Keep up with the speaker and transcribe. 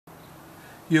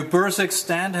Your BURSIG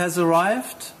stand has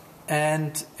arrived,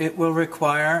 and it will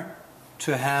require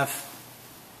to have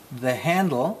the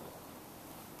handle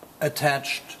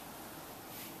attached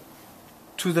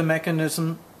to the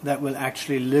mechanism that will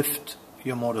actually lift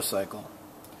your motorcycle.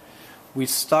 We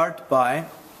start by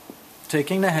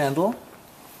taking the handle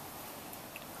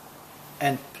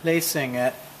and placing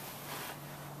it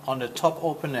on the top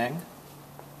opening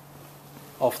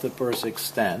of the BURSIG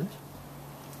stand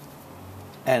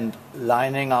and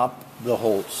lining up the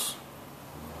holes.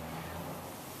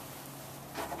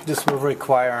 This will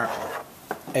require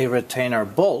a retainer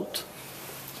bolt,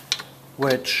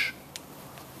 which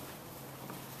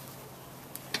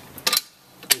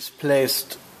is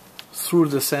placed through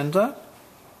the center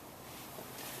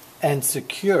and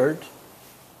secured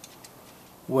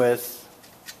with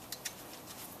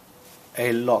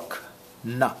a lock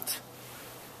nut.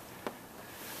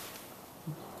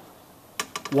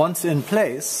 Once in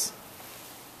place,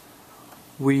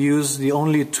 we use the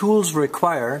only tools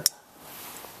required,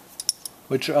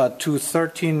 which are two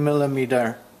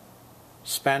 13mm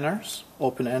spanners,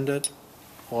 open-ended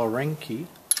or ring key,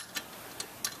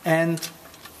 and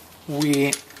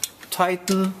we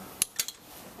tighten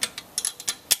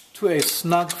to a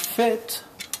snug fit,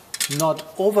 not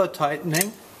over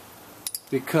tightening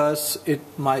because it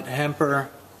might hamper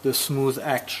the smooth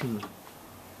action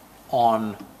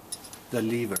on the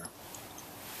lever.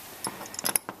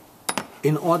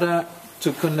 In order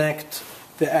to connect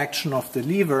the action of the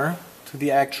lever to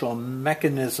the actual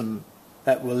mechanism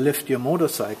that will lift your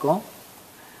motorcycle,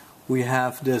 we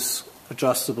have this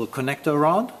adjustable connector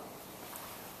rod,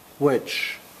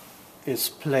 which is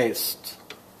placed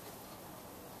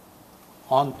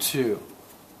onto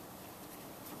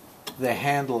the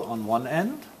handle on one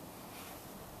end,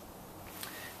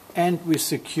 and we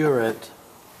secure it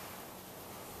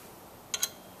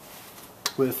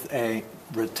with a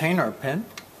retainer pin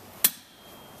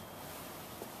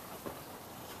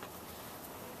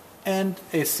and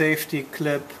a safety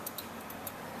clip,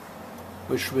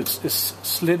 which is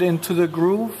slid into the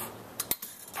groove,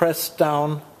 pressed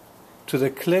down to the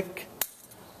click,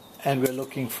 and we're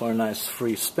looking for a nice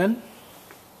free spin.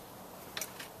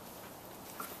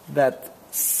 That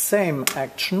same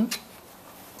action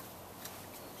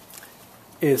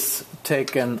is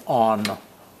taken on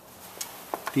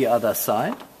the other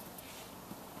side,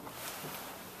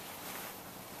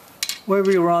 where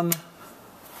we run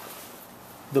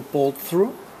the bolt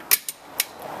through.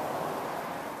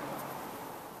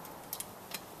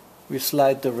 We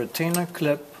slide the retainer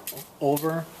clip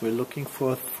over. We're looking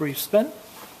for a free spin.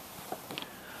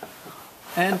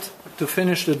 And to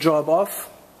finish the job off,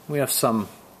 we have some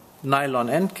nylon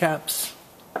end caps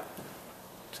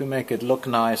to make it look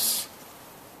nice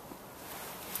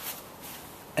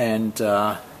and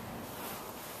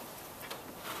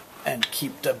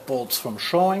keep the bolts from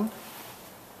showing.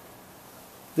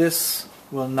 This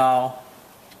will now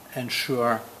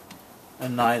ensure a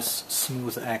nice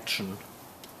smooth action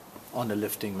on the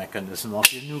lifting mechanism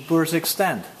of your new BURSIG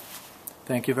stand.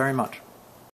 Thank you very much.